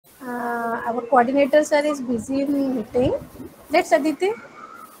our coordinator sir is busy in meeting. Let's Aditi,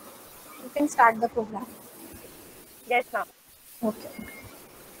 you can start the program. Yes, ma'am. Okay.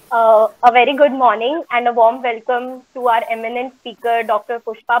 A very good morning and a warm welcome to our eminent speaker, Dr.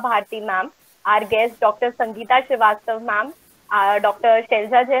 Pushpa Bharati, ma'am, our guest, Dr. Sangeeta Srivastav, ma'am, Dr.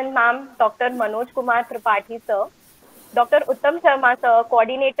 Shelja Jain, ma'am, Dr. Manoj Kumar Tripathi, sir, Dr. Uttam Sharma, sir,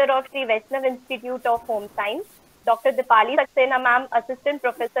 coordinator of Sri Vaishnav Institute of Home Science, Dr. Dipali Saxena, ma'am, assistant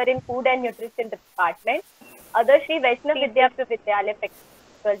professor in Food and Nutrition Department, other Sri Vaishnav Vidya Vidyalaya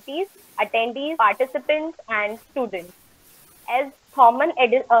faculties, attendees, participants, and students. As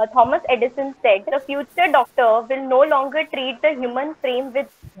Thomas Edison said, the future doctor will no longer treat the human frame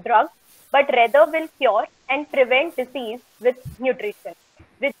with drugs, but rather will cure and prevent disease with nutrition.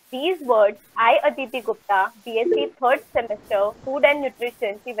 With these words, I, Aditi Gupta, BSc third semester, Food and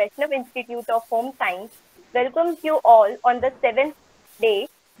Nutrition, the Vaishnav Institute of Home Science, welcomes you all on the seventh day,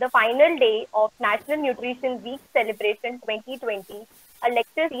 the final day of National Nutrition Week Celebration 2020, a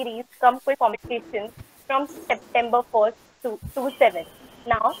lecture series come full competition from September 1st to 7th.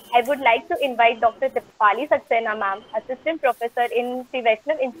 Now, I would like to invite Dr. Dipali Saxena, ma'am, Assistant Professor in the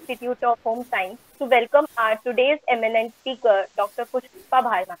Vaishnav Institute of Home Science, to welcome our today's eminent speaker, Dr. Pushpa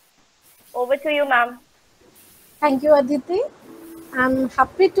Bharati. Over to you, ma'am. Thank you, Aditi. I'm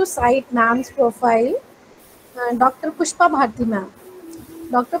happy to cite ma'am's profile. Dr. Pushpa Bharati ma'am.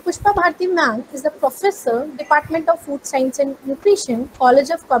 Dr. Pushpa Bharati ma'am is the professor, Department of Food Science and Nutrition, College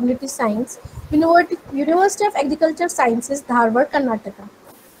of Community Science, University of Agriculture Sciences, Dharwad, Karnataka.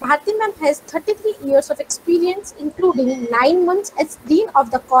 Bharati ma'am has 33 years of experience, including 9 months as Dean of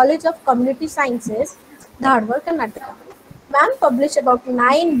the College of Community Sciences, Dharwad, Karnataka. Ma'am published about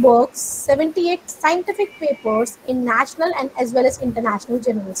 9 books, 78 scientific papers in national and as well as international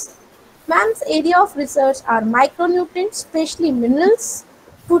journals. Ma'am's area of research are micronutrients, especially minerals,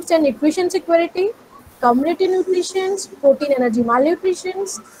 foods and nutrition security, community nutrition, protein energy malnutrition,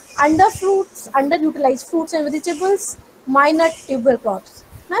 underutilized fruits and vegetables, minor tuber crops.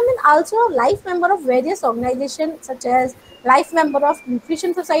 Ma'am is also a life member of various organizations such as life member of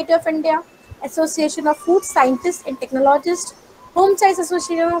Nutrition Society of India, Association of Food Scientists and Technologists, Home Science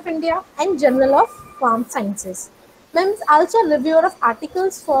Association of India, and Journal of Farm Sciences. Ma'am is also a reviewer of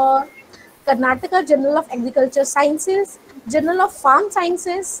articles for Karnataka Journal of Agriculture Sciences, Journal of Farm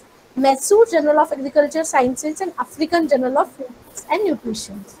Sciences, Mysore Journal of Agriculture Sciences, and African Journal of Foods and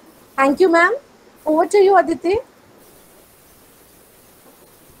Nutrition. Thank you, ma'am. Over to you, Aditi.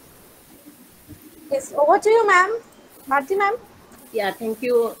 Yes, over to you, ma'am. Bharati, ma'am. Yeah, thank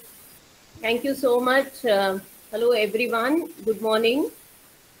you. Thank you so much. Hello, everyone. Good morning.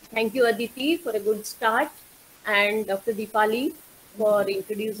 Thank you, Aditi, for a good start, and Dr. Dipali for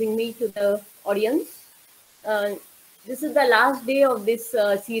introducing me to the audience. This is the last day of this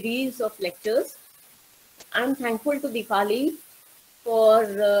series of lectures. I'm thankful to Dipali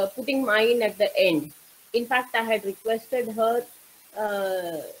for putting mine at the end. In fact, I had requested her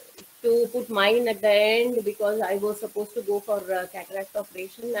to put mine at the end because I was supposed to go for cataract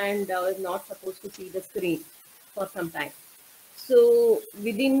operation and I was not supposed to see the screen for some time. So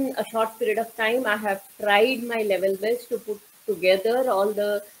within a short period of time, I have tried my level best to put together all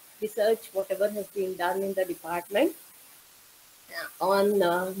the research, whatever has been done in the department on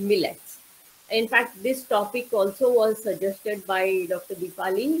millets. In fact, this topic also was suggested by Dr.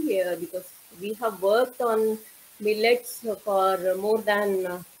 Dipali because we have worked on millets for more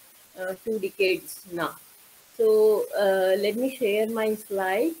than 2 decades now. So let me share my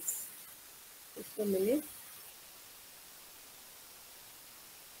slides. Just a minute.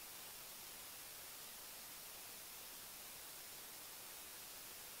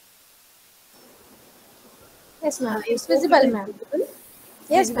 Yes, ma'am. It's visible, ma'am.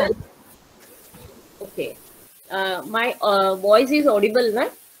 Yes, ma'am. Okay. My voice is audible,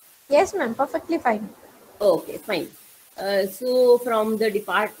 right? Yes, ma'am. Perfectly fine. Okay, fine. So from the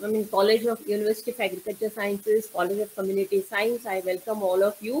department, College of University of Agriculture Sciences, College of Community Science, I welcome all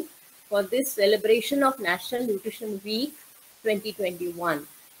of you for this celebration of National Nutrition Week 2021.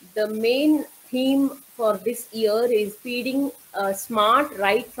 The main theme for this year is feeding smart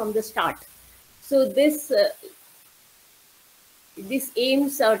right from the start. So this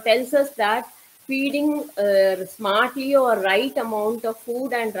aims tells us that feeding smartly or right amount of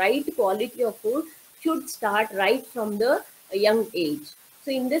food and right quality of food should start right from the young age.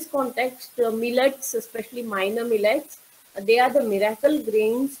 So in this context, millets, especially minor millets, they are the miracle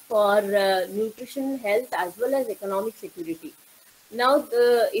grains for nutrition, health, as well as economic security. Now,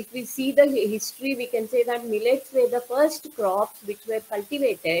 if we see the history, we can say that millets were the first crops which were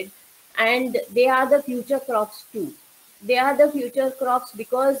cultivated, and they are the future crops too. They are the future crops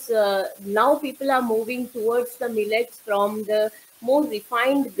because now people are moving towards the millets from the more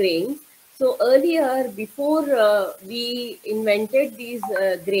refined grains. So earlier, before we invented these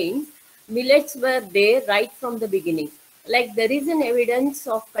grains, millets were there right from the beginning. Like there is an evidence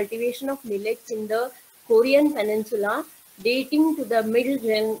of cultivation of millets in the Korean peninsula dating to the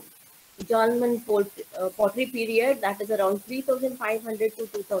Middle German pottery period, that is around 3500 to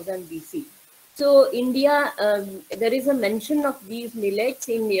 2000 BC. So India, there is a mention of these millets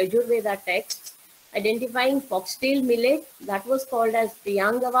in Yajurveda texts, identifying foxtail millet that was called as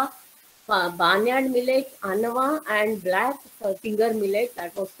Priyangava, barnyard millet, Anava, and black finger millet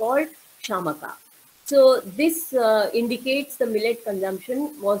that was called Shamaka. So this indicates the millet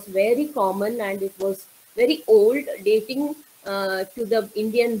consumption was very common and it was very old, dating to the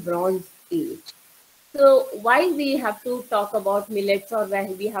Indian Bronze Age. So why we have to talk about millets or why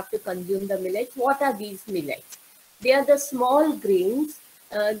we have to consume the millets? What are these millets? They are the small grains.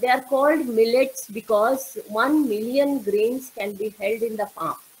 They are called millets because 1 million grains can be held in the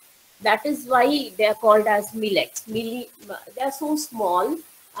palm. That is why they are called as millets. They are so small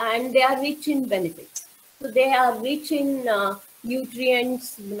and they are rich in benefits. So they are rich in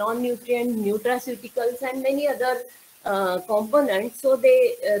nutrients, non-nutrient, nutraceuticals, and many other components. So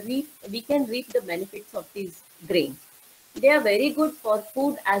we can reap the benefits of these grains. They are very good for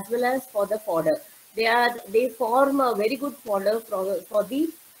food as well as for the fodder. They form a very good fodder for the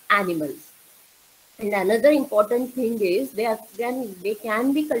animals. And another important thing is they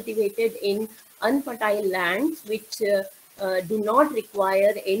can be cultivated in unfertile lands which do not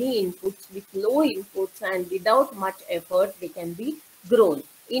require any inputs, with low inputs and without much effort they can be grown.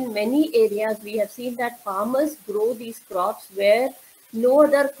 In many areas we have seen that farmers grow these crops where no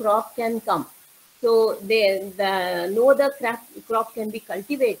other crop can come. So no other crop can be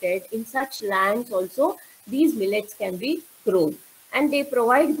cultivated. In such lands also these millets can be grown, and they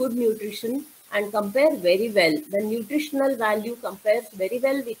provide good nutrition and compare very well. The nutritional value compares very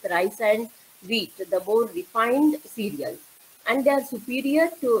well with rice and wheat, the more refined cereals. And they are superior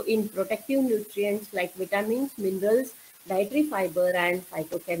in protective nutrients like vitamins, minerals, dietary fiber, and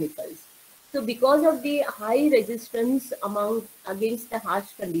phytochemicals. So because of the high resistance against the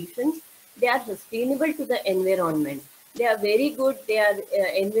harsh conditions, they are sustainable to the environment. They are very good. They are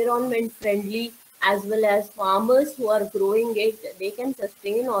environment friendly, as well as farmers who are growing it, they can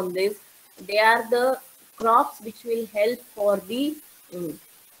sustain on this. They are the crops which will help for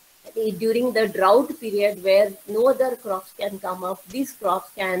during the drought period where no other crops can come up. These crops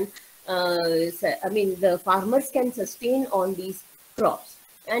can, the farmers can sustain on these crops,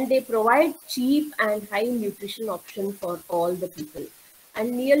 and they provide cheap and high nutrition option for all the people.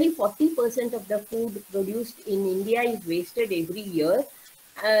 And nearly 40% of the food produced in India is wasted every year.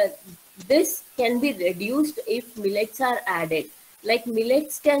 This can be reduced if millets are added. Like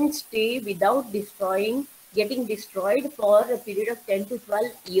millets can stay without getting destroyed for a period of 10 to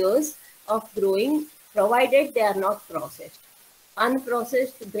 12 years of growing, provided they are not processed.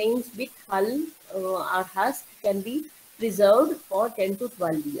 Unprocessed grains with hull or husk can be preserved for 10 to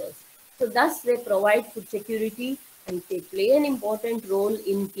 12 years. So thus they provide food security and they play an important role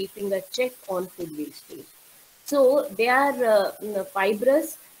in keeping a check on food wastage. So they are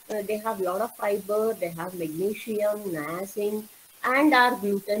fibrous. They have a lot of fiber. They have magnesium, niacin, and are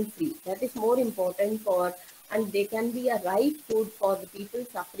gluten free. That is more important and they can be a right food for the people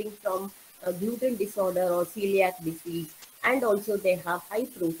suffering from gluten disorder or celiac disease. And also they have high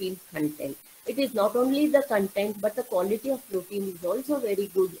protein content. It is not only the content, but the quality of protein is also very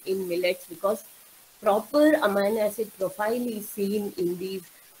good in millets because proper amino acid profile is seen in these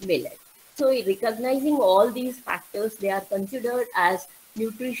millets. So recognizing all these factors, they are considered as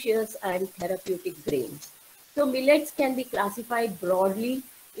nutritious and therapeutic grains. So millets can be classified broadly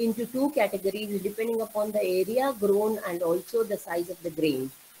into two categories depending upon the area grown and also the size of the grain.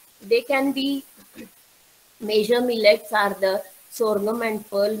 They can be, major millets are the sorghum and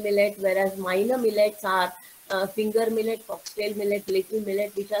pearl millet, whereas minor millets are finger millet, foxtail millet, little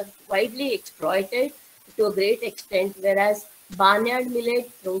millet, which are widely exploited to a great extent, whereas barnyard millet,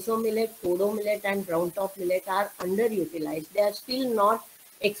 rosso millet, kodo millet, and brown top millet are underutilized. They are still not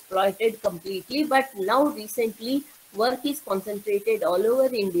exploited completely, but now recently work is concentrated all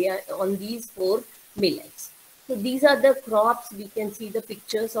over India on these 4 millets. So these are the crops. We can see the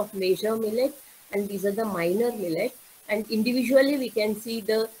pictures of major millet, and these are the minor millet. And individually we can see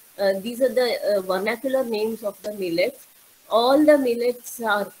these are the vernacular names of the millets. All the millets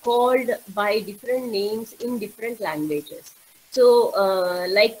are called by different names in different languages. So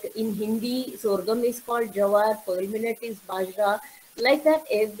like in Hindi, sorghum is called jawar, pearl millet is bajra. Like that,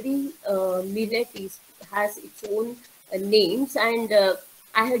 every millet has its own names, and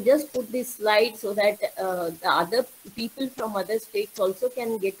I have just put this slide so that the other people from other states also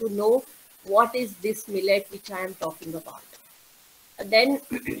can get to know what is this millet which I am talking about. Then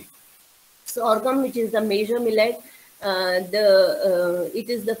sorghum, which is the major millet, it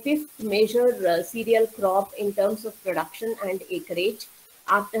is the fifth major cereal crop in terms of production and acreage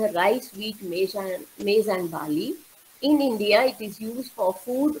after rice, wheat, maize and barley. In India, it is used for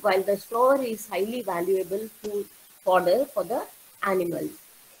food, while the straw is highly valuable food fodder for the animals.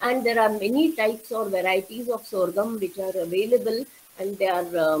 And there are many types or varieties of sorghum which are available, and their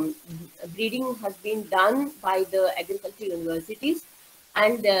breeding has been done by the agricultural universities.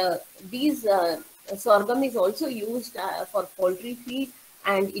 And these sorghum is also used for poultry feed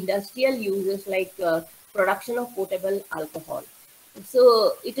and industrial uses like production of potable alcohol.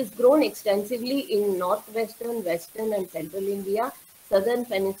 So it is grown extensively in northwestern, western and central India, southern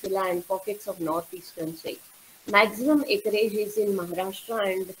peninsula and pockets of northeastern states. Maximum acreage is in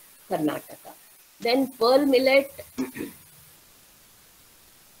Maharashtra and Karnataka. Then pearl millet.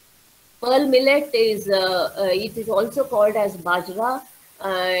 Pearl millet is it is also called as bajra,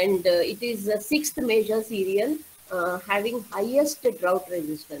 and it is the sixth major cereal having highest drought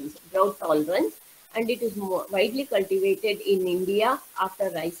resistance, drought tolerance, and it is widely cultivated in India after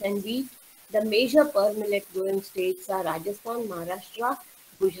rice and wheat. The major pearl millet growing states are Rajasthan, Maharashtra,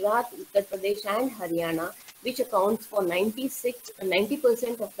 Gujarat, Uttar Pradesh and Haryana, which accounts for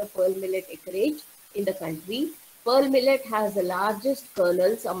 90% of the pearl millet acreage in the country. Pearl millet has the largest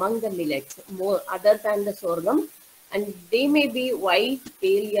kernels among the millets, more other than the sorghum, and they may be white,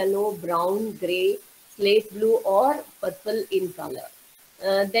 pale yellow, brown, grey, slate blue or purple in color.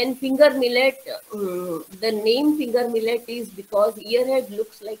 Then finger millet, the name finger millet is because earhead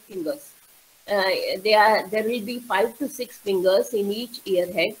looks like fingers. There will be 5 to 6 fingers in each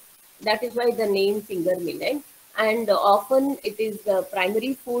earhead. That is why the name finger millet. And often it is the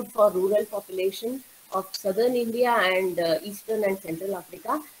primary food for rural population of southern India and eastern and central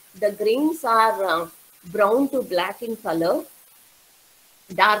Africa. The grains are brown to black in color.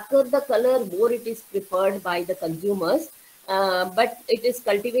 Darker the color, more it is preferred by the consumers. But it is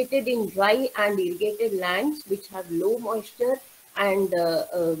cultivated in dry and irrigated lands which have low moisture and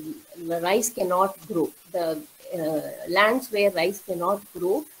rice cannot grow. The lands where rice cannot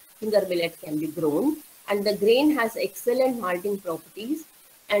grow, finger millet can be grown. And the grain has excellent malting properties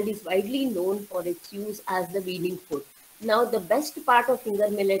and is widely known for its use as the weaning food. Now, the best part of finger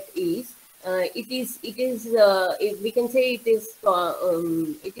millet is we can say it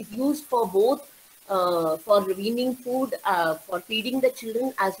is used for both for weaning food, for feeding the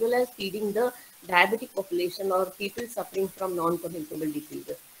children as well as feeding the diabetic population or people suffering from non-communicable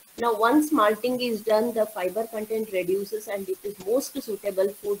diseases. Now, once malting is done, the fiber content reduces and it is most suitable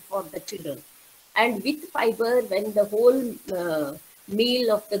food for the children. And with fiber, when the whole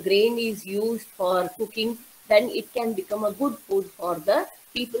meal of the grain is used for cooking, then it can become a good food for the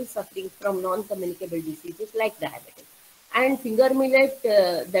people suffering from non-communicable diseases like diabetes. And finger millet,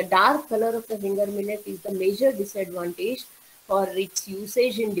 the dark color of the finger millet is the major disadvantage for its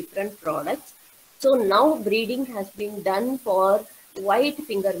usage in different products. So now breeding has been done for white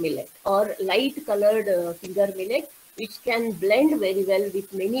finger millet or light colored finger millet, which can blend very well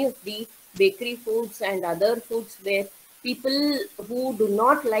with many of the bakery foods and other foods where people who do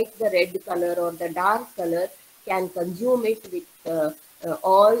not like the red color or the dark color can consume it with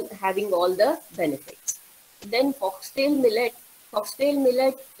having all the benefits. Then foxtail millet. Foxtail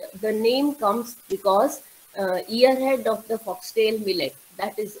millet, the name comes because earhead of the foxtail millet,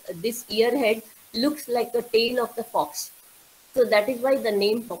 that is, this earhead looks like the tail of the fox. So that is why the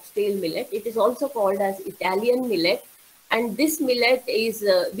name foxtail millet. It is also called as Italian millet. And this millet is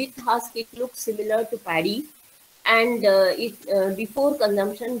with husk, it looks similar to paddy. And before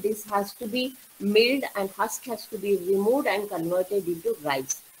consumption, this has to be milled and husk has to be removed and converted into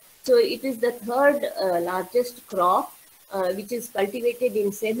rice. So it is the third largest crop which is cultivated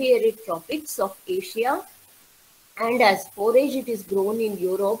in semi-arid tropics of Asia. And as forage, it is grown in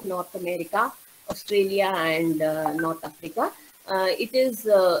Europe, North America, Australia and North Africa.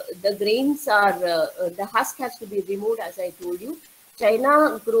 The grains are, the husk has to be removed, as I told you.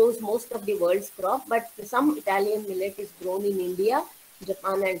 China grows most of the world's crop, but some Italian millet is grown in India,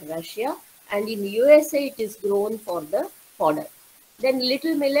 Japan and Russia. And in USA, it is grown for the fodder. Then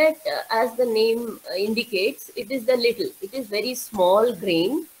little millet, as the name indicates, it is the little. It is very small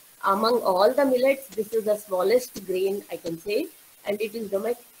grain. Among all the millets, this is the smallest grain, I can say. And it is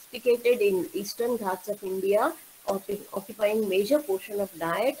domesticated in eastern Ghats of India, occupying major portion of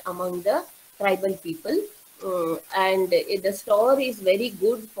diet among the tribal people. And the store is very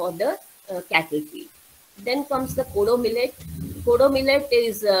good for the cattle feed. Then comes the kodo millet. Kodo millet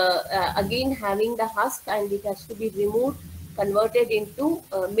is again having the husk, and it has to be removed, converted into,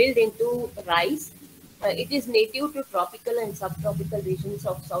 milled into rice. It is native to tropical and subtropical regions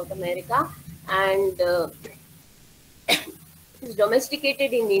of South America, and it is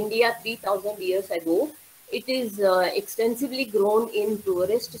domesticated in India 3000 years ago. It is extensively grown in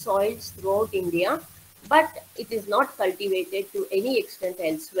tourist soils throughout India, but it is not cultivated to any extent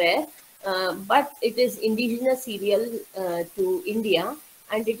elsewhere. But it is indigenous cereal to India,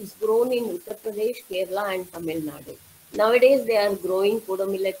 and it is grown in Uttar Pradesh, Kerala, and Tamil Nadu. Nowadays, they are growing kodo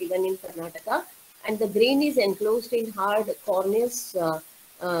millet even in Karnataka, and the grain is enclosed in hard cornous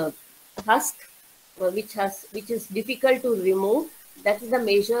husk, which is difficult to remove. That is the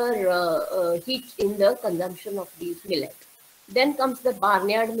major hitch in the consumption of these millet. Then comes the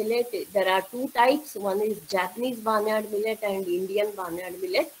barnyard millet. There are two types. One is Japanese barnyard millet and Indian barnyard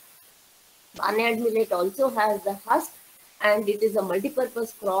millet. Barnyard millet also has the husk, and it is a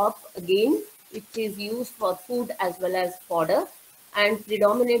multi-purpose crop again, which is used for food as well as fodder, and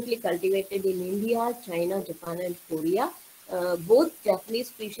predominantly cultivated in India, China, Japan, and Korea. Both Japanese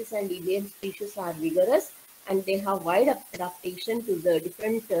species and Indian species are vigorous, and they have wide adaptation to the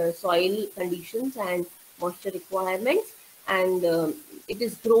different soil conditions and moisture requirements. And it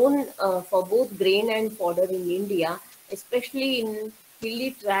is grown for both grain and fodder in India, especially in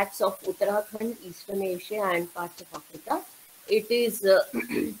hilly tracts of Uttarakhand, Eastern Asia, and parts of Africa. It is a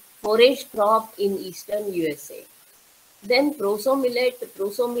forage crop in Eastern USA. Then proso millet.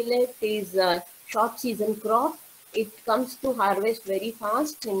 Proso millet is a short season crop. It comes to harvest very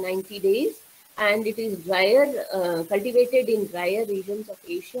fast in 90 days, and it is cultivated in drier regions of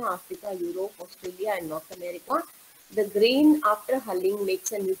Asia, Africa, Europe, Australia, and North America. The grain, after hulling,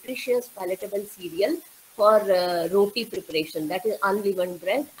 makes a nutritious, palatable cereal for roti preparation, that is unleavened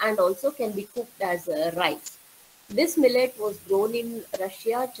bread, and also can be cooked as rice. This millet was grown in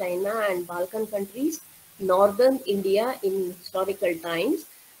Russia, China, and Balkan countries, northern India in historical times,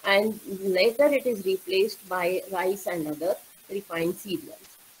 and later it is replaced by rice and other refined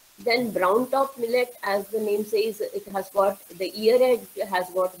cereals. Then brown top millet, as the name says, it has got, the ear edge has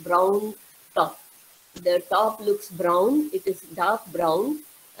got brown top. The top looks brown, it is dark brown.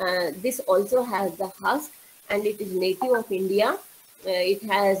 This also has the husk, and it is native of India. It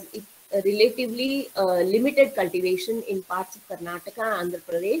has relatively limited cultivation in parts of Karnataka and Andhra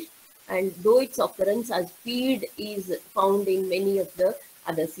Pradesh, and though its occurrence as feed is found in many of the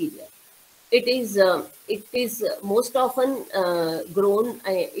other cereals. It is most often grown.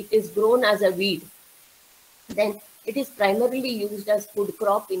 It is grown as a weed. Then it is primarily used as food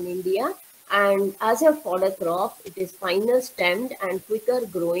crop in India, and as a fodder crop, it is finer stemmed and quicker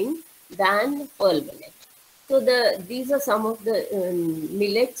growing than pearl millet. So these are some of the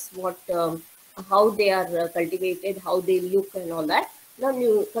millets, how they are cultivated, how they look, and all that. Now,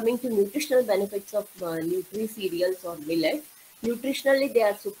 coming to nutritional benefits of nutri cereals or millet. Nutritionally, they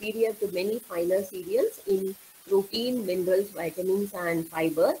are superior to many finer cereals in protein, minerals, vitamins, and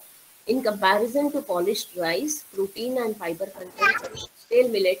fiber. In comparison to polished rice, protein and fiber content of stale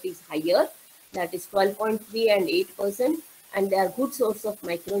millet is higher, that is 12.3 and 8%, and they are good source of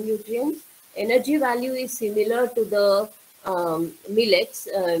micronutrients. Energy value is similar to the millets,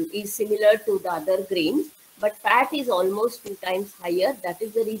 is similar to the other grains, but fat is almost 2 times higher. That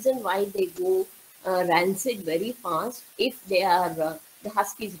is the reason why they go rancid very fast if they are the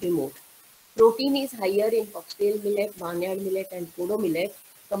husk is removed. Protein is higher in foxtail millet, barnyard millet, and kodo millet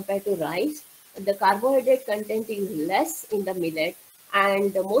compared to rice. The carbohydrate content is less in the millet,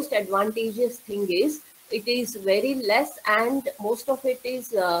 and the most advantageous thing is it is very less, and most of it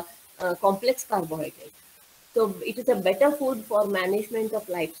is complex carbohydrate. So it is a better food for management of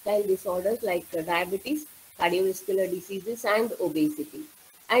lifestyle disorders like diabetes, cardiovascular diseases, and obesity.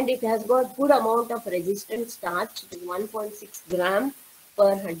 And it has got good amount of resistant starch, 1.6 gram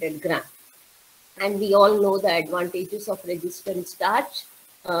per 100 gram. And we all know the advantages of resistant starch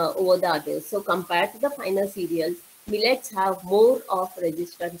over the others. So compared to the finer cereals, millets have more of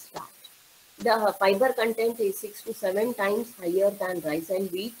resistant starch. The fiber content is 6 to 7 times higher than rice and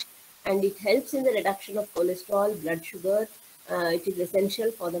wheat, and it helps in the reduction of cholesterol, blood sugar. It is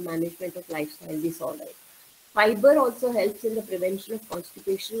essential for the management of lifestyle disorders. Fiber also helps in the prevention of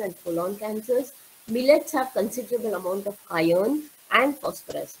constipation and colon cancers. Millets have considerable amount of iron and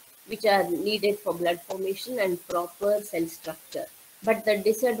phosphorus, which are needed for blood formation and proper cell structure. But the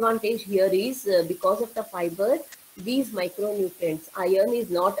disadvantage here is because of the fiber, these micronutrients, iron is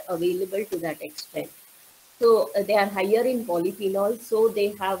not available to that extent. So they are higher in polyphenols, so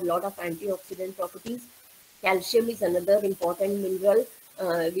they have a lot of antioxidant properties. Calcium is another important mineral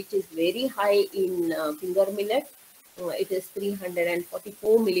which is very high in finger millet. It is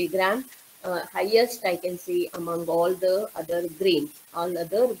 344 milligram, highest I can say among all the other grains.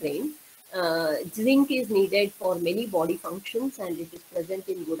 Zinc is needed for many body functions and it is present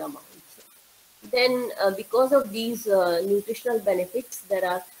in good amounts. Then because of these nutritional benefits, there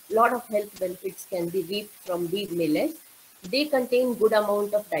are a lot of health benefits can be reaped from these millets. They contain good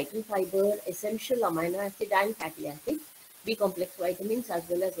amount of dietary fiber, essential amino acid and fatty acids, B complex vitamins as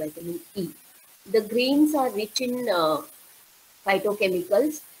well as vitamin E. The grains are rich in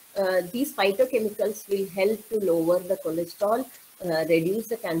phytochemicals. These phytochemicals will help to lower the cholesterol, reduce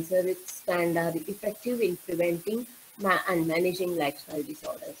the cancer risk, and are effective in preventing and managing lifestyle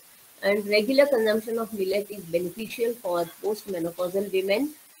disorders. And regular consumption of millet is beneficial for postmenopausal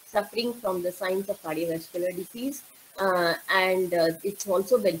women suffering from the signs of cardiovascular disease, and it's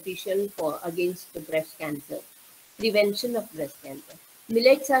also beneficial for against the breast cancer, prevention of breast cancer.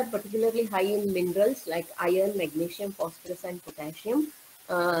 Millets are particularly high in minerals like iron, magnesium, phosphorus, and potassium.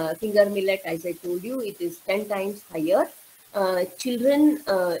 Finger millet, as I told you, it is 10 times higher. Children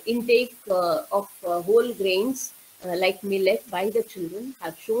intake of whole grains like millet by the children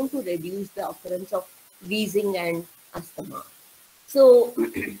have shown to reduce the occurrence of wheezing and asthma. So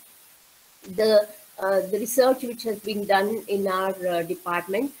the research which has been done in our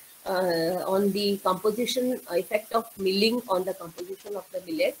department on the composition effect of milling on the composition of the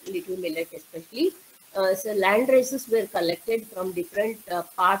millet, little millet especially. So land races were collected from different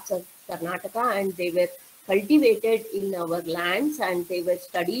parts of Karnataka and they were cultivated in our lands and they were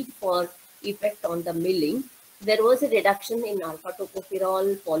studied for effect on the milling. There was a reduction in alpha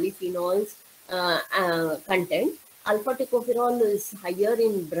tocopherol, polyphenols content. Alpha tocopherol is higher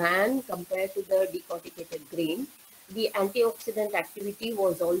in bran compared to the decorticated grain. The antioxidant activity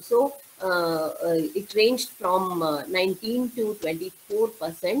was also, it ranged from 19 to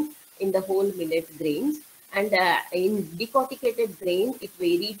 24% in the whole millet grains. And in decorticated grain, it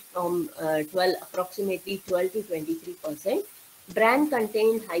varied from approximately 12 to 23%. Bran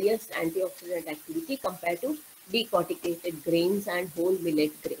contained highest antioxidant activity compared to decorticated grains and whole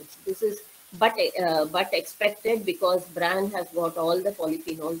millet grains. This is but expected because bran has got all the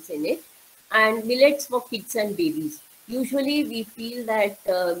polyphenols in it. And millets for kids and babies. Usually we feel that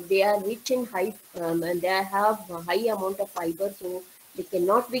they are rich in high, and they have a high amount of fiber, so they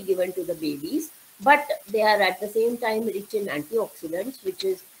cannot be given to the babies. But they are at the same time rich in antioxidants, which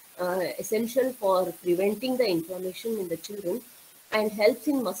is essential for preventing the inflammation in the children and helps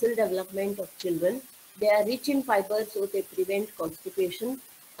in muscle development of children. They are rich in fiber, so they prevent constipation.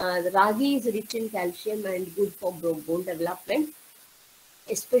 The ragi is rich in calcium and good for bone development,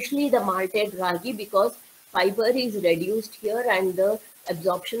 especially the malted ragi, because fiber is reduced here and the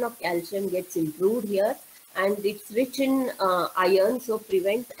absorption of calcium gets improved here, and it's rich in iron, so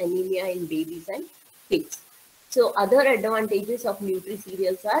prevents anemia in babies and kids. So other advantages of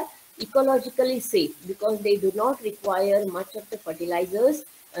nutri-cereals are ecologically safe because they do not require much of the fertilizers,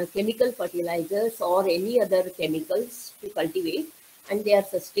 chemical fertilizers or any other chemicals to cultivate, and they are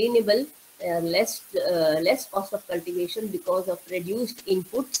sustainable. Less cost of cultivation because of reduced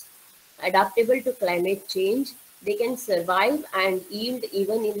inputs, adaptable to climate change. They can survive and yield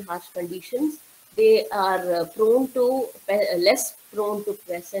even in harsh conditions. They are less prone to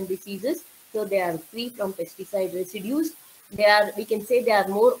pests and diseases, so they are free from pesticide residues. We can say they are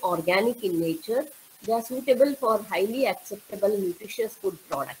more organic in nature. They are suitable for highly acceptable nutritious food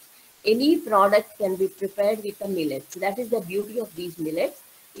products. Any product can be prepared with the millets. That is the beauty of these millets.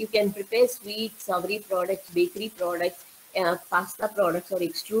 You can prepare sweet, savory products, bakery products, pasta products or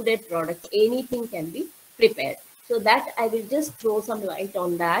extruded products. Anything can be prepared. So that I will just throw some light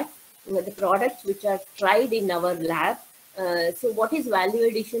on that. The products which are tried in our lab. So what is value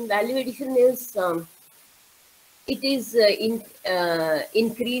addition? Value addition is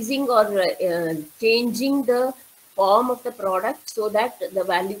increasing or changing the form of the product so that the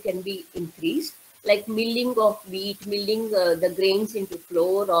value can be increased, like milling of wheat, milling the grains into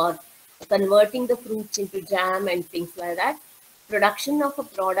flour, or converting the fruits into jam and things like that. Production of a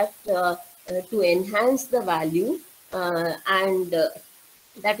product to enhance the value, and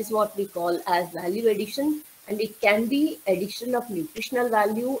that is what we call as value addition. And it can be addition of nutritional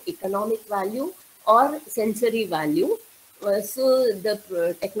value, economic value, or sensory value. So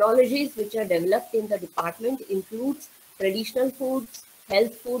the technologies which are developed in the department includes traditional foods,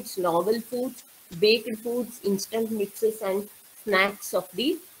 health foods, novel foods, baked foods, instant mixes, and snacks of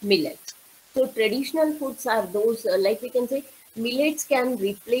the millets. So traditional foods are those, like we can say, millets can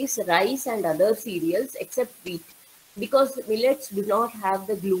replace rice and other cereals except wheat, because millets do not have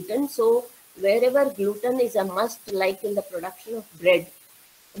the gluten. So wherever gluten is a must, like in the production of bread,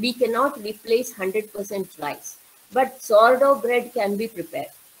 we cannot replace 100% rice, but sourdough bread can be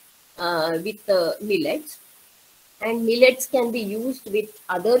prepared with millets, and millets can be used with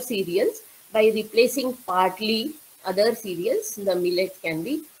other cereals by replacing partly other cereals. The millets can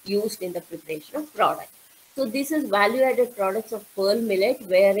be used in the preparation of product. So this is value-added products of pearl millet,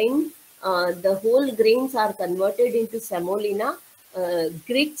 wherein the whole grains are converted into semolina,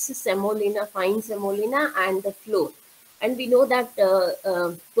 grits, semolina, fine semolina, and the flour. And we know that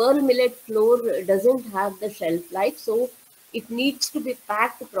pearl millet flour doesn't have the shelf life, so it needs to be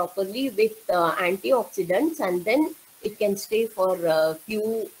packed properly with antioxidants, and then it can stay for a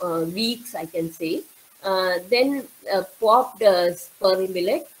few weeks, I can say. Then popped pearl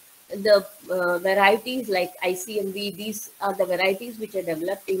millet. The varieties like ICMV, these are the varieties which are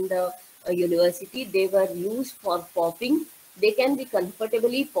developed in the university. They were used for popping. They can be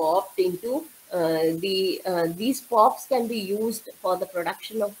comfortably popped into these pops can be used for the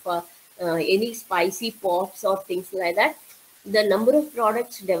production of any spicy pops or things like that. The number of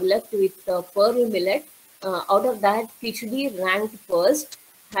products developed with pearl millet, out of that, khichdi ranked first,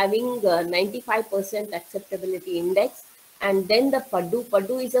 having 95% acceptability index. And then the paddu.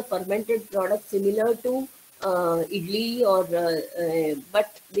 Paddu is a fermented product similar to idli, or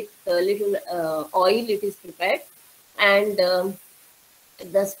but with little oil it is prepared. And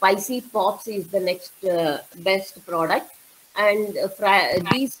the spicy pops is the next best product. And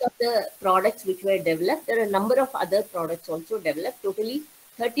these are the products which were developed. There are a number of other products also developed. Totally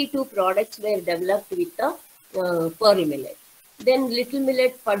 32 products were developed with the pearl millet. Then little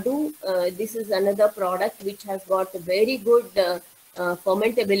millet paddu, this is another product which has got very good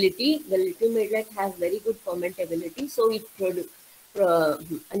fermentability. The little millet has very good fermentability, so it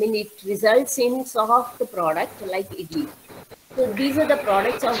it results in soft product like idli. So these are the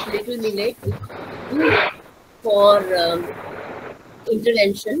products of little millet for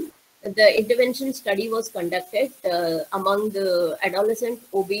intervention. The intervention study was conducted among the adolescent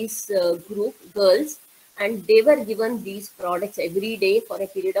obese group girls, and they were given these products every day for a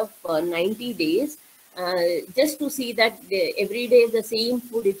period of 90 days, just to see that every day the same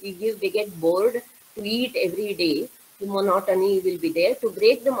food, if we give, they get bored to eat every day. The monotony will be there. To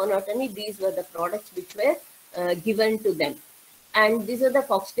break the monotony, these were the products which were given to them. And these are the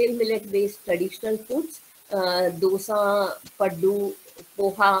foxtail millet based traditional foods: dosa, paddu,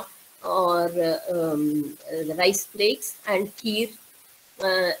 poha, or rice flakes, and kheer.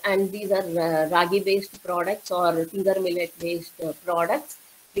 And these are ragi based products or finger millet based products: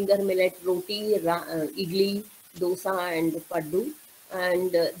 finger millet roti, idli, dosa, and paddu.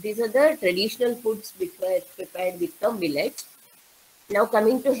 And these are the traditional foods which were prepared with the millets. Now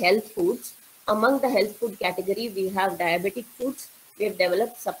coming to health foods, among the health food category, we have diabetic foods. We have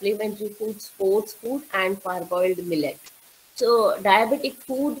developed supplementary foods, sports food, and parboiled millet. So diabetic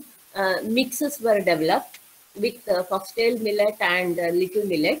food mixes were developed with foxtail millet and little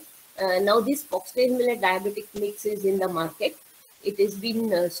millet. Now this foxtail millet diabetic mix is in the market. It has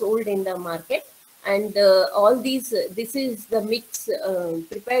been sold in the market. And all these, this is the mix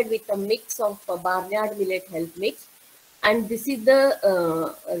prepared with a mix of barnyard millet health mix. And this is the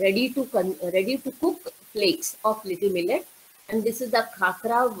ready to cook flakes of little millet, and this is the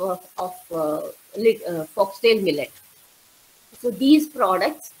khakra of foxtail millet. So these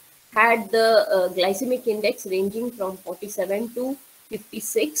products had the glycemic index ranging from 47 to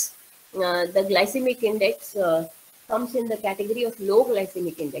 56. The glycemic index comes in the category of low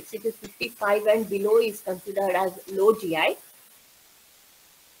glycemic index. It is 55 and below is considered as low GI.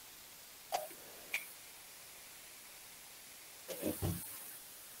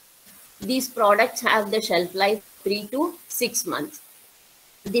 These products have the shelf life 3 to 6 months.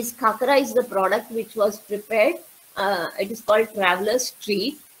 This khakra is the product which was prepared. It is called traveler's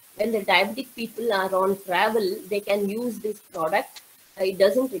treat. When the diabetic people are on travel, they can use this product. It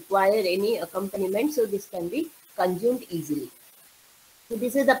doesn't require any accompaniment, so this can be consumed easily. So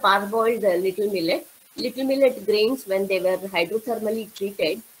this is the parboiled little millet. Little millet grains, when they were hydrothermally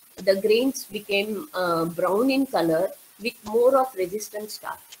treated, the grains became brown in color with more of resistant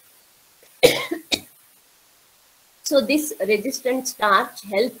starch. So this resistant starch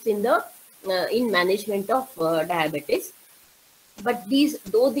helps in the in management of diabetes. But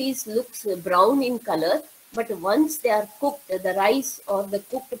though these looks brown in color, but once they are cooked, the rice or the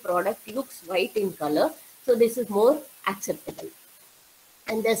cooked product looks white in color. So this is more acceptable.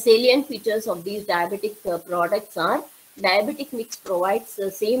 And the salient features of these diabetic products are: diabetic mix provides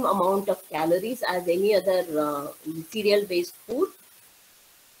the same amount of calories as any other cereal-based food,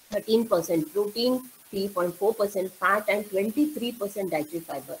 13% protein, 3.4% fat, and 23% dietary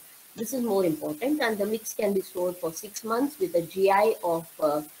fiber. This is more important, and the mix can be stored for 6 months with a GI of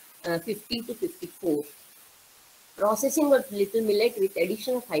 50 to 54. Processing of little millet with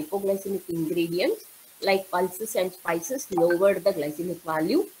addition of hypoglycemic ingredients like pulses and spices lowered the glycemic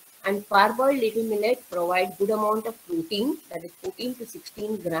value, and parboiled little millet provide good amount of protein, that is 14 to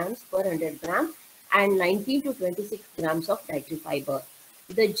 16 grams per 100 gram, and 19 to 26 grams of dietary fiber.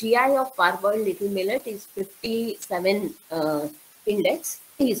 The GI of parboiled little millet is 57 index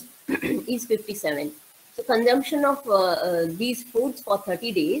is is 57. So consumption of these foods for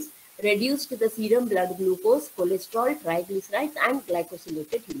 30 days reduced the serum blood glucose, cholesterol, triglycerides, and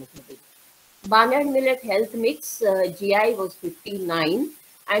glycosylated hemoglobin. Barnyard millet health mix GI was 59,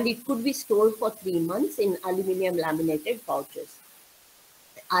 and it could be stored for 3 months in aluminum laminated pouches.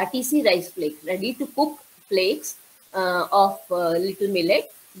 RTC rice flakes, ready to cook flakes of little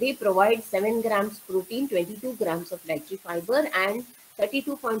millet. They provide 7 grams protein, 22 grams of dietary fiber, and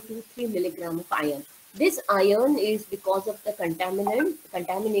 32.23 milligram of iron. This iron is because of the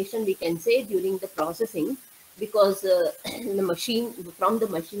contamination, we can say, during the processing, because from the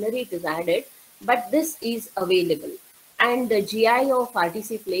machinery it is added, but this is available. And the GI of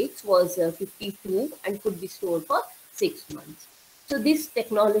RTC flakes was 52 and could be stored for 6 months. So this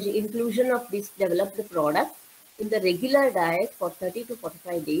technology, inclusion of this developed product in the regular diet for 30 to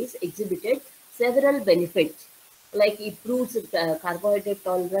 45 days exhibited several benefits, like improves carbohydrate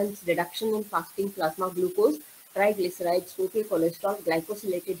tolerance, reduction in fasting plasma glucose, triglycerides, total cholesterol,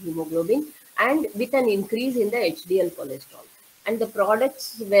 glycosylated hemoglobin, and with an increase in the HDL cholesterol. And the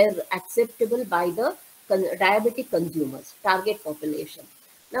products were acceptable by the diabetic consumers, target population.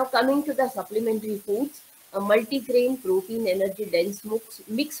 Now coming to the supplementary foods, a multi-grain protein energy dense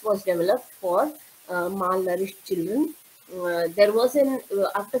mix was developed for malnourished children. There was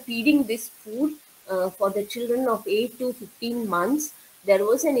after feeding this food for the children of 8 to 15 months, there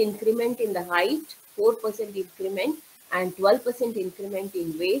was an increment in the height, 4% increment, and 12% increment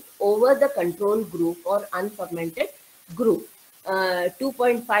in weight over the control group or unfermented group.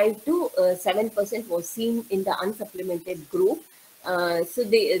 2.5 to 7% was seen in the unsupplemented group. So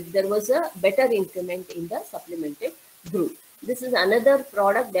there was a better increment in the supplemented group. This is another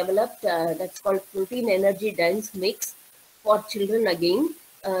product developed that's called protein energy dense mix for children again.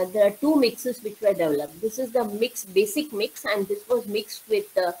 There are 2 mixes which were developed. This is the basic mix, and this was mixed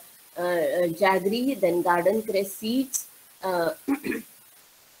with jaggery, then garden cress seeds,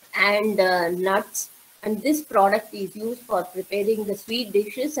 and nuts. And this product is used for preparing the sweet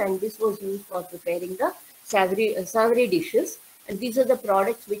dishes, and this was used for preparing the savory dishes. And these are the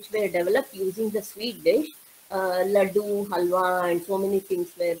products which were developed using the sweet dish. Laddu, halwa, and so many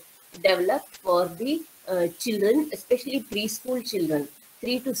things were developed for the children, especially preschool children,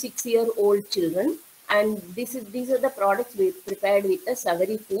 3 to 6 year old children. And these are the products we prepared with the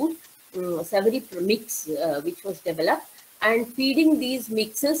savory food, savory mix, which was developed. And feeding these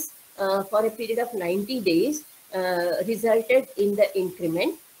mixes for a period of 90 days resulted in the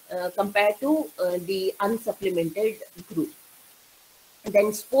increment compared to the unsupplemented group. And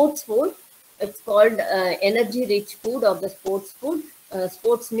then sports food, it's called energy rich food or the sports food,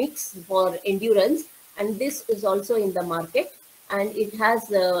 sports mix for endurance, and this is also in the market, and it has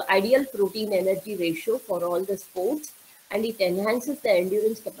the ideal protein energy ratio for all the sports, and it enhances the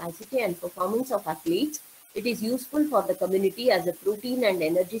endurance capacity and performance of athletes. It is useful for the community as a protein and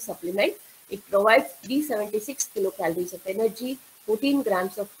energy supplement. It provides 376 kilocalories of energy, 14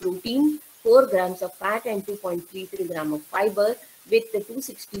 grams of protein, 4 grams of fat, and 2.33 gram of fiber, with the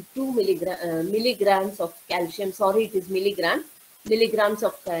 262 milligrams of calcium. Sorry, it is milligrams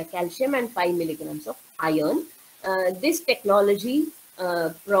of calcium and 5 milligrams of iron. This technology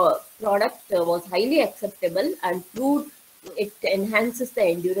product was highly acceptable and proved it enhances the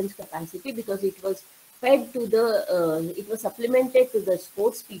endurance capacity because it was fed to the, it was supplemented to the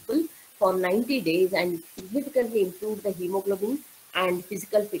sports people for 90 days and significantly improved the hemoglobin and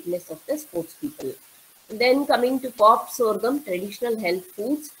physical fitness of the sports people. Then coming to pop sorghum, traditional health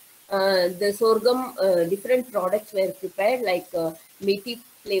foods, the sorghum, different products were prepared like meaty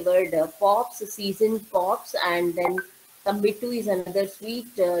flavored pops, seasoned pops, and then Tambitu is another sweet,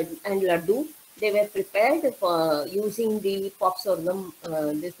 and laddu. They were prepared for using the pop sorghum,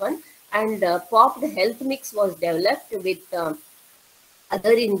 this one, and popped health mix was developed with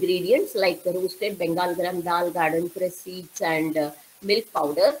other ingredients like the roasted Bengal gram dal, garden cress seeds, and milk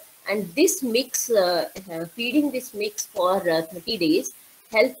powder. And this mix, feeding this mix for 30 days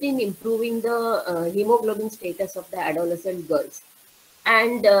helped in improving the hemoglobin status of the adolescent girls.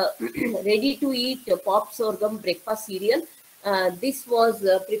 And ready to eat pop sorghum breakfast cereal. This was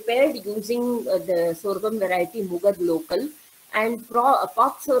prepared using the sorghum variety Mugad local, And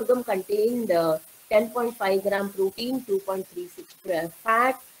pop sorghum contained 10.5 gram protein, 2.36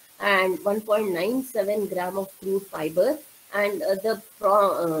 fat, and 1.97 gram of crude fiber. And the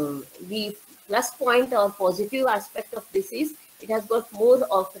plus point or positive aspect of this is it has got more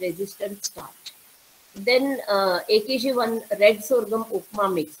of resistant starch. Then AKG1 red sorghum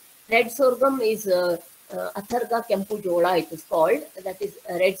upma mix. Red sorghum is Atharga Kempu Jola, it is called. That is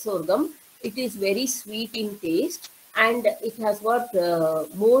red sorghum. It is very sweet in taste and it has got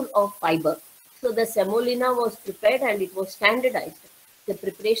more of fiber. So the semolina was prepared and it was standardized. The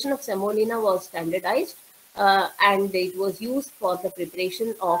preparation of semolina was standardized and it was used for the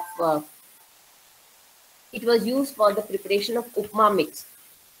preparation of upma mix.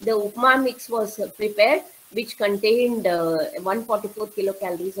 The upma mix was prepared, which contained 144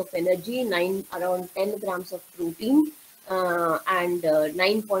 kilocalories of energy, around 10 grams of protein, and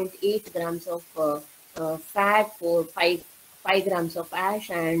 9.8 grams of fat, 5 grams of ash,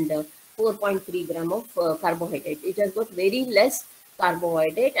 and 4.3 gram of carbohydrate. It has got very less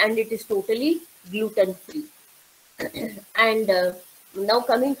carbohydrate and it is totally gluten free. And now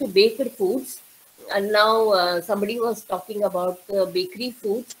coming to baked foods, and now somebody was talking about bakery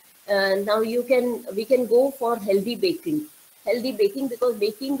foods. Now we can go for healthy baking because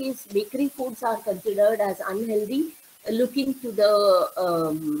bakery foods are considered as unhealthy, looking to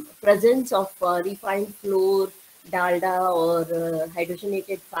the presence of refined flour, dalda, or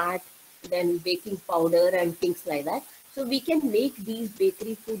hydrogenated fat, then baking powder and things like that. So we can make these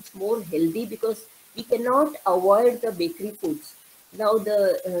bakery foods more healthy because we cannot avoid the bakery foods. Now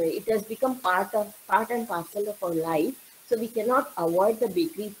it has become part and parcel of our life. So we cannot avoid the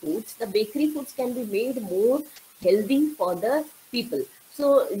bakery foods. The bakery foods can be made more healthy for the people.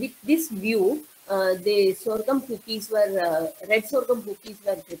 So with this view, the sorghum cookies were, red sorghum cookies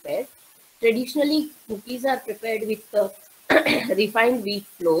were prepared. Traditionally, cookies are prepared with refined wheat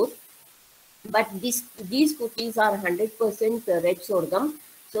flour. But these cookies are 100% red sorghum,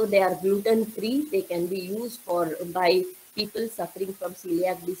 so they are gluten free. They can be used by people suffering from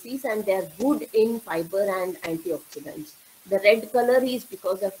celiac disease, and they are good in fiber and antioxidants. The red color is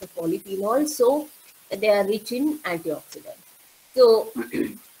because of the polyphenol, so they are rich in antioxidants. So,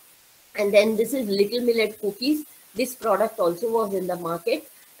 and then this is Little Millet cookies. This product also was in the market,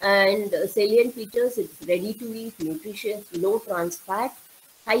 and salient features: it's ready to eat, nutritious, low trans fat,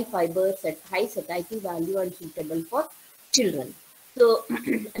 high fiber, high satiety value, and suitable for children. So,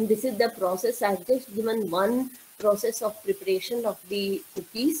 and this is the process. I've just given one process of preparation of the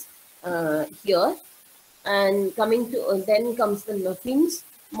cookies here. And coming to, then comes the muffins.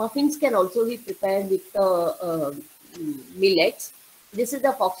 Muffins can also be prepared with millets. This is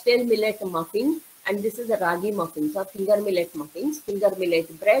the foxtail millet muffin, and this is the ragi muffins or finger millet muffins, finger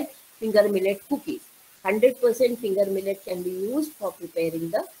millet bread, finger millet cookies. 100% finger millet can be used for preparing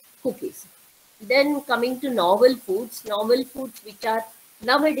the cookies. Then coming to novel foods which are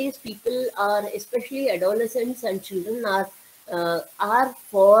nowadays people are, especially adolescents and children are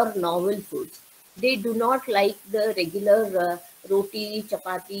for novel foods. They do not like the regular roti,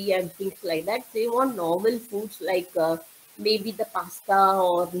 chapati and things like that. They want novel foods like maybe the pasta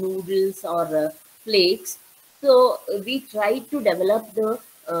or noodles or flakes. So we try to develop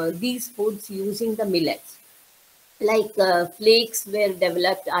these foods using the millets. Like flakes were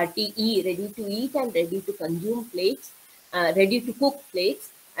developed, RTE, ready to eat and ready to consume flakes, ready to cook flakes,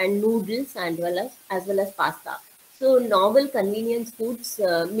 and noodles as well as pasta. So novel convenience foods,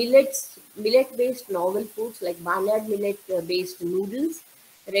 millet-based novel foods like barnyard millet-based noodles,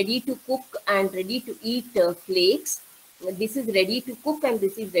 ready to cook and ready to eat flakes. This is ready to cook and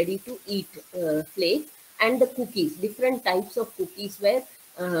this is ready to eat flakes. And the cookies, different types of cookies were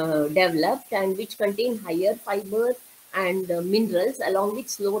developed and which contain higher fiber and minerals along with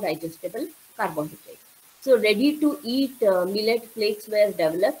slow digestible carbohydrates. So ready to eat millet flakes were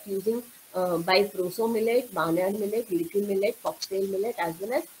developed using by proso millet, barnyard millet, little millet, foxtail millet as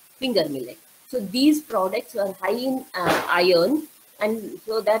well as finger millet. So these products were high in iron, and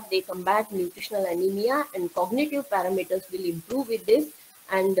so that they combat nutritional anemia, and cognitive parameters will improve with this.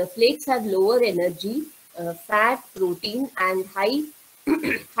 And flakes have lower energy, fat, protein and high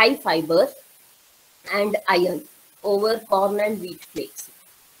high fiber and iron over corn and wheat flakes.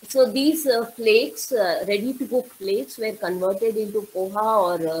 So these flakes, ready to cook flakes, were converted into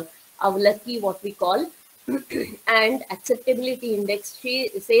poha or avalaki, what we call, and acceptability index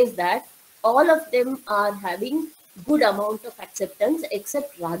says that all of them are having good amount of acceptance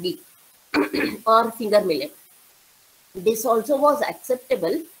except ragi or finger millet. This also was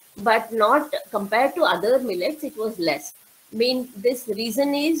acceptable, but not compared to other millets, it was less. This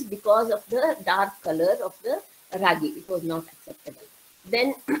reason is because of the dark color of the ragi. It was not acceptable.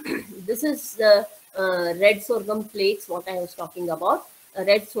 Then this is the red sorghum flakes, what I was talking about.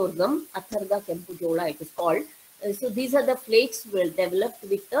 Red sorghum, Atharga Kempu Jola, it is called. So these are the flakes were developed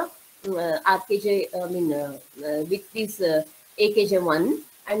with the RKJ, with this AKJ1.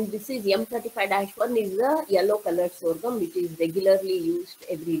 And this is M35-1 is the yellow colored sorghum, which is regularly used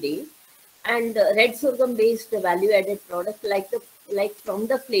every day. And red sorghum based value added product like from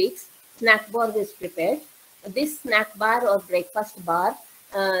the flakes, snack bar is prepared. This snack bar or breakfast bar,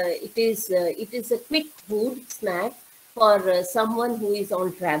 it is a quick food snack for someone who is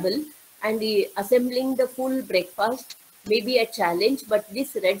on travel, and assembling the full breakfast may be a challenge, but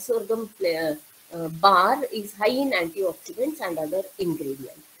this red sorghum bar is high in antioxidants and other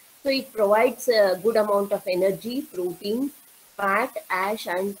ingredients. So it provides a good amount of energy, protein, fat, ash,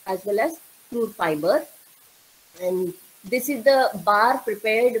 and as well as crude fiber. And this is the bar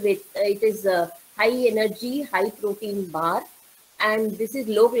prepared with, it is a high energy, high protein bar. And this is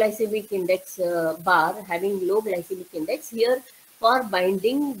low glycemic index bar, having low glycemic index. Here for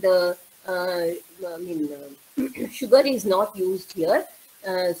binding, the sugar is not used here.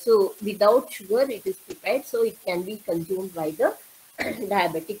 So without sugar it is prepared, so it can be consumed by the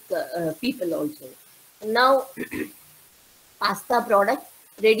diabetic people also. Now pasta product,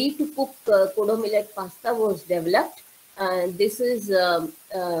 ready to cook kodo millet pasta was developed. This is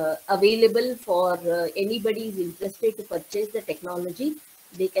available for anybody is interested to purchase the technology.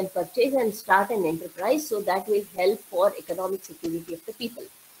 They can purchase and start an enterprise, so that will help for economic security of the people.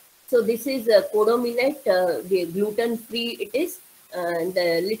 So this is kodo millet, gluten free it is.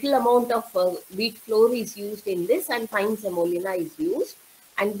 The little amount of wheat flour is used in this, and fine semolina is used.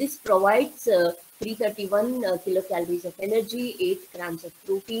 And this provides 331 kilocalories of energy, 8 grams of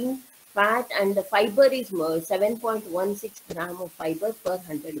protein, fat, and the fiber is 7.16 gram of fiber per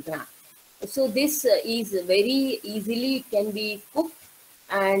 100 gram. So this is very easily, it can be cooked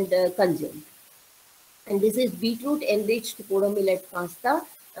and consumed. And this is beetroot enriched kodo millet pasta.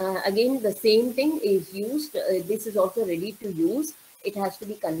 Again, the same thing is used. This is also ready to use. It has to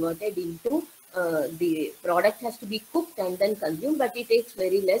be converted into, the product has to be cooked and then consumed, but it takes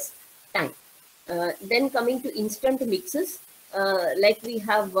very less time. Then coming to instant mixes, like we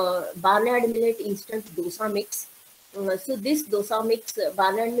have barnyard millet instant dosa mix. So this dosa mix,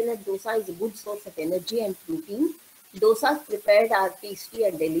 barnyard millet dosa is a good source of energy and protein. Dosas prepared are tasty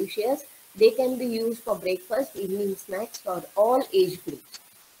and delicious. They can be used for breakfast, evening snacks for all age groups.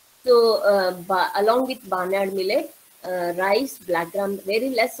 So along with barnyard millet, rice, black gram, very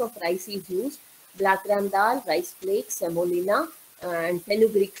less of rice is used. Black gram dal, rice flakes, semolina, and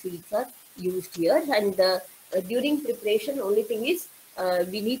fenugreek seeds are used here. And during preparation, only thing is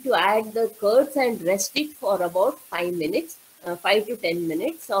we need to add the curds and rest it for about 5 minutes, 5 to 10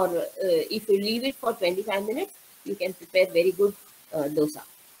 minutes, or if you leave it for 25 minutes, you can prepare very good dosa.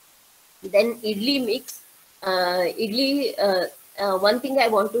 Then idli mix. One thing I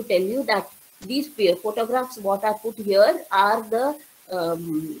want to tell you that these photographs what are put here are the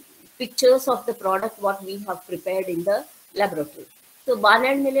pictures of the product what we have prepared in the laboratory. So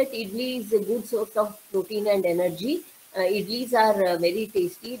barnyard millet idli is a good source of protein and energy. Idlis are very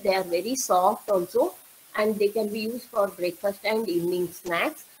tasty. They are very soft also, and they can be used for breakfast and evening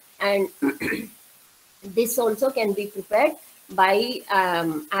snacks. And this also can be prepared by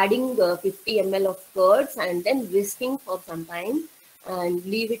adding 50 ml of curds and then whisking for some time and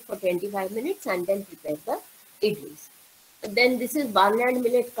leave it for 25 minutes and then prepare the idlis. Then this is barnyard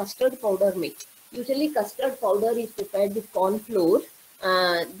millet custard powder mix. Usually custard powder is prepared with corn flour.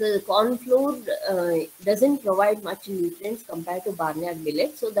 The corn flour doesn't provide much nutrients compared to barnyard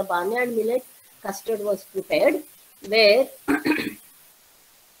millet. So the barnyard millet custard was prepared where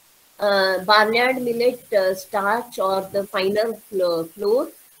barnyard millet starch or the finer flour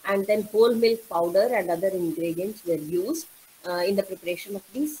and then whole milk powder and other ingredients were used in the preparation of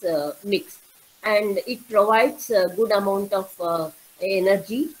this mix. And it provides a good amount of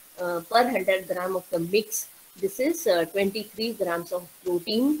energy per 100 gram of the mix. This is 23 grams of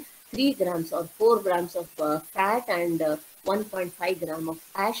protein, 3 grams or 4 grams of fat, and 1.5 gram of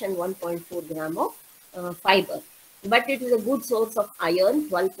ash and 1.4 gram of fiber. But it is a good source of iron,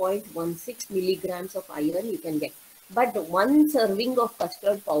 12.16 milligrams of iron you can get. But one serving of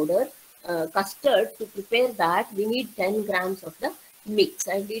custard powder, custard, to prepare that, we need 10 grams of the mix,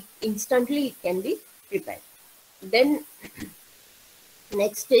 and it instantly it can be prepared. Then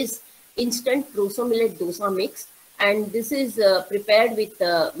next is instant proso millet dosa mix, and this is prepared with,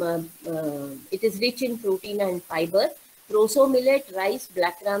 it is rich in protein and fiber. Proso millet, rice,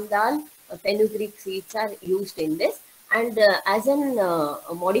 black gram dal, fenugreek seeds are used in this. And as a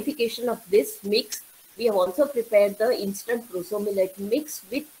modification of this mix, we have also prepared the instant proso millet mix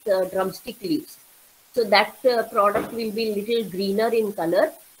with drumstick leaves. So that product will be little greener in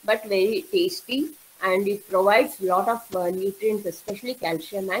color, but very tasty, and it provides a lot of nutrients, especially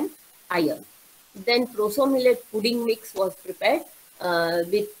calcium and iron. Then proso millet pudding mix was prepared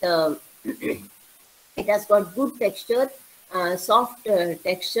with it has got good texture, soft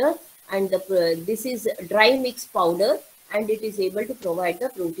texture, and this is dry mix powder, and it is able to provide the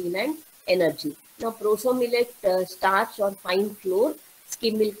protein and energy. Now, proso millet starch or fine flour,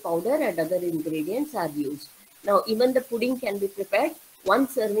 skim milk powder, and other ingredients are used. Now, even the pudding can be prepared. One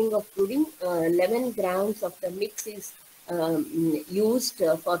serving of pudding, 11 grams of the mix is used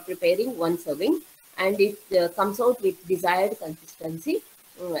for preparing one serving, and it comes out with desired consistency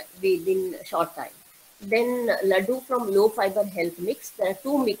within a short time. Then laddu from low fiber health mix. There are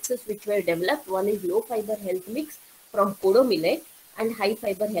two mixes which were developed. One is low fiber health mix from kodo millet and high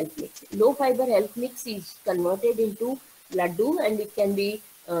fiber health mix. Low fiber health mix is converted into laddu, and it can be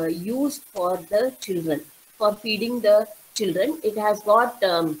used for the children, for feeding the children. It has got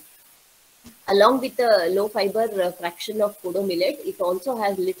along with the low fiber fraction of kodo millet, it also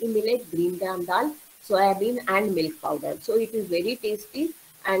has little millet, green gram dal, soybean and milk powder. So it is very tasty,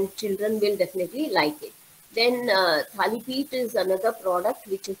 and children will definitely like it. Then thali peet is another product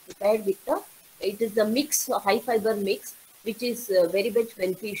which is prepared with it is the mix, high fiber mix, which is very much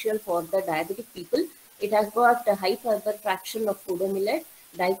beneficial for the diabetic people. It has got a high fiber fraction of kodo millet,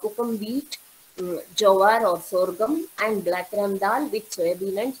 dicocum wheat, jowar or sorghum, and black gram dal with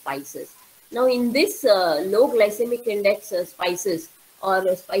soybean and spices. Now, in this low glycemic index spices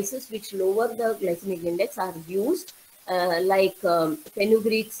or spices which lower the glycemic index are used, like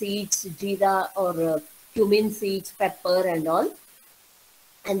fenugreek seeds, jeera or cumin seeds, pepper and all.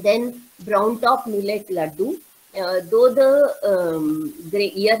 And then brown top millet laddu. Though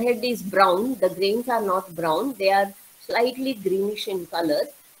the earhead is brown, the grains are not brown. They are slightly greenish in color.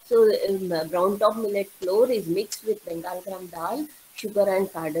 So brown top millet flour is mixed with Bengal gram dal, sugar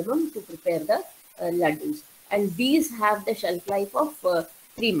and cardamom to prepare the laddus. And these have the shelf life of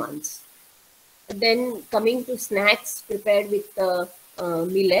 3 months. Then coming to snacks prepared with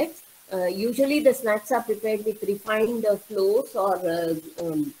millets. Usually the snacks are prepared with refined flours or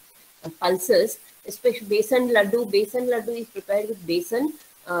pulses, especially besan laddu. Besan laddu is prepared with besan,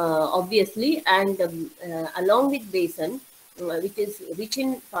 obviously, and along with besan, which is rich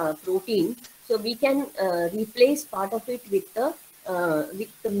in protein. So we can replace part of it with the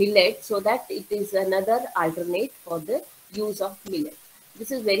millet, so that it is another alternate for the use of millet.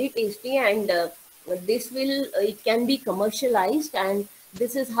 This is very tasty, and it can be commercialized, and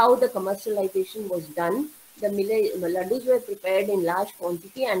this is how the commercialization was done. The millet laddus were prepared in large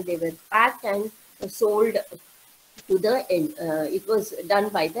quantity, and they were packed and sold to the it was done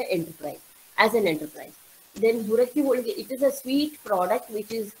by the enterprise, as an enterprise. Then Buraki Holge, it is a sweet product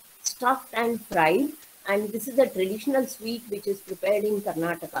which is stuffed and fried, and this is a traditional sweet which is prepared in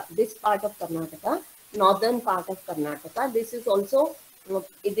Karnataka, this part of Karnataka, northern part of Karnataka. This is also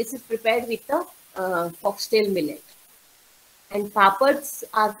this is prepared with the foxtail millet. And papads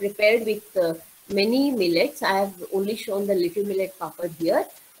are prepared with many millets. I have only shown the little millet papad here.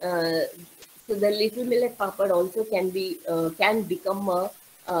 So the little millet papad also can become a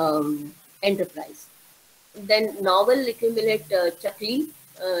enterprise. Then novel little millet chakli.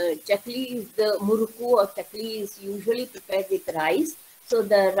 Chakli is the muruku, or chakli is usually prepared with rice. So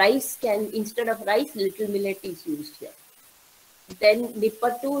the rice instead of rice, little millet is used here. Then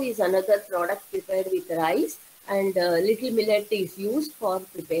nippattu is another product prepared with rice, and little millet is used for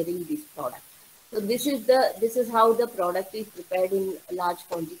preparing this product. So this is how the product is prepared in large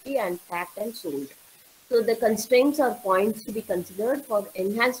quantity and packed and sold. So the constraints or points to be considered for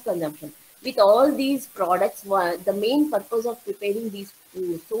enhanced consumption. With all these products, the main purpose of preparing these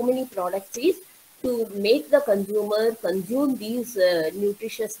so many products is to make the consumer consume these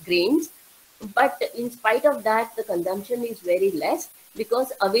nutritious grains. But in spite of that, the consumption is very less,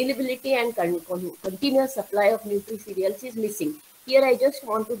 because availability and continuous supply of nutri-cereals is missing. Here I just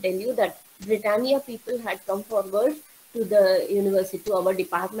want to tell you that Britannia people had come forward to the university, to our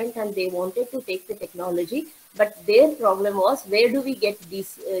department, and they wanted to take the technology. But their problem was, where do we get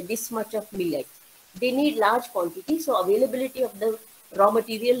this much of millets? They need large quantity, so availability of the raw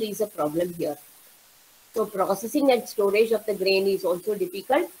material is a problem here. So processing and storage of the grain is also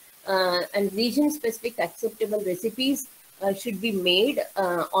difficult, and region-specific acceptable recipes should be made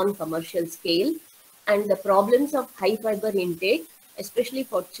on commercial scale. And the problems of high fiber intake, especially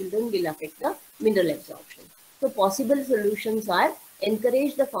for children, will affect the mineral absorption. So possible solutions are: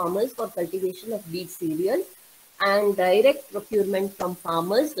 encourage the farmers for cultivation of wheat cereals, and direct procurement from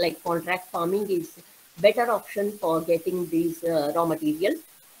farmers, like contract farming is better option for getting these raw materials.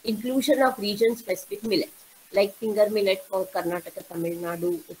 Inclusion of region-specific millets, like finger millet for Karnataka, Tamil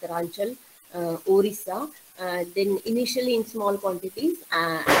Nadu, Uttaranchal, Orissa, then initially in small quantities,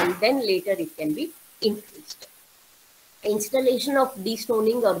 and then later it can be increased. Installation of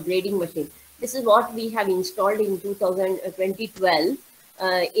destoning or grading machine. This is what we have installed in 2012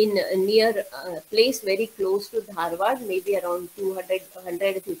 in a near place very close to Dharwad, maybe around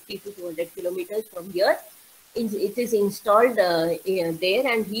 150 to 200 kilometers from here. It is installed there,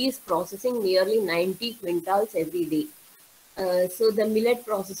 and he is processing nearly 90 quintals every day. So the millet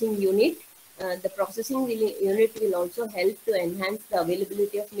processing unit, the processing unit will also help to enhance the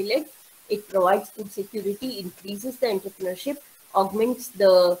availability of millet. It provides food security, increases the entrepreneurship, augments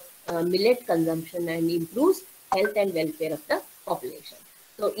the millet consumption, and improves health and welfare of the population.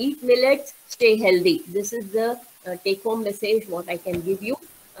 So eat millets, stay healthy. This is the take-home message what I can give you.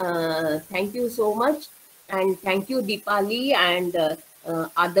 Thank you so much, and thank you Dipali and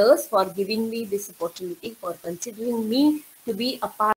others for giving me this opportunity, for considering me to be a part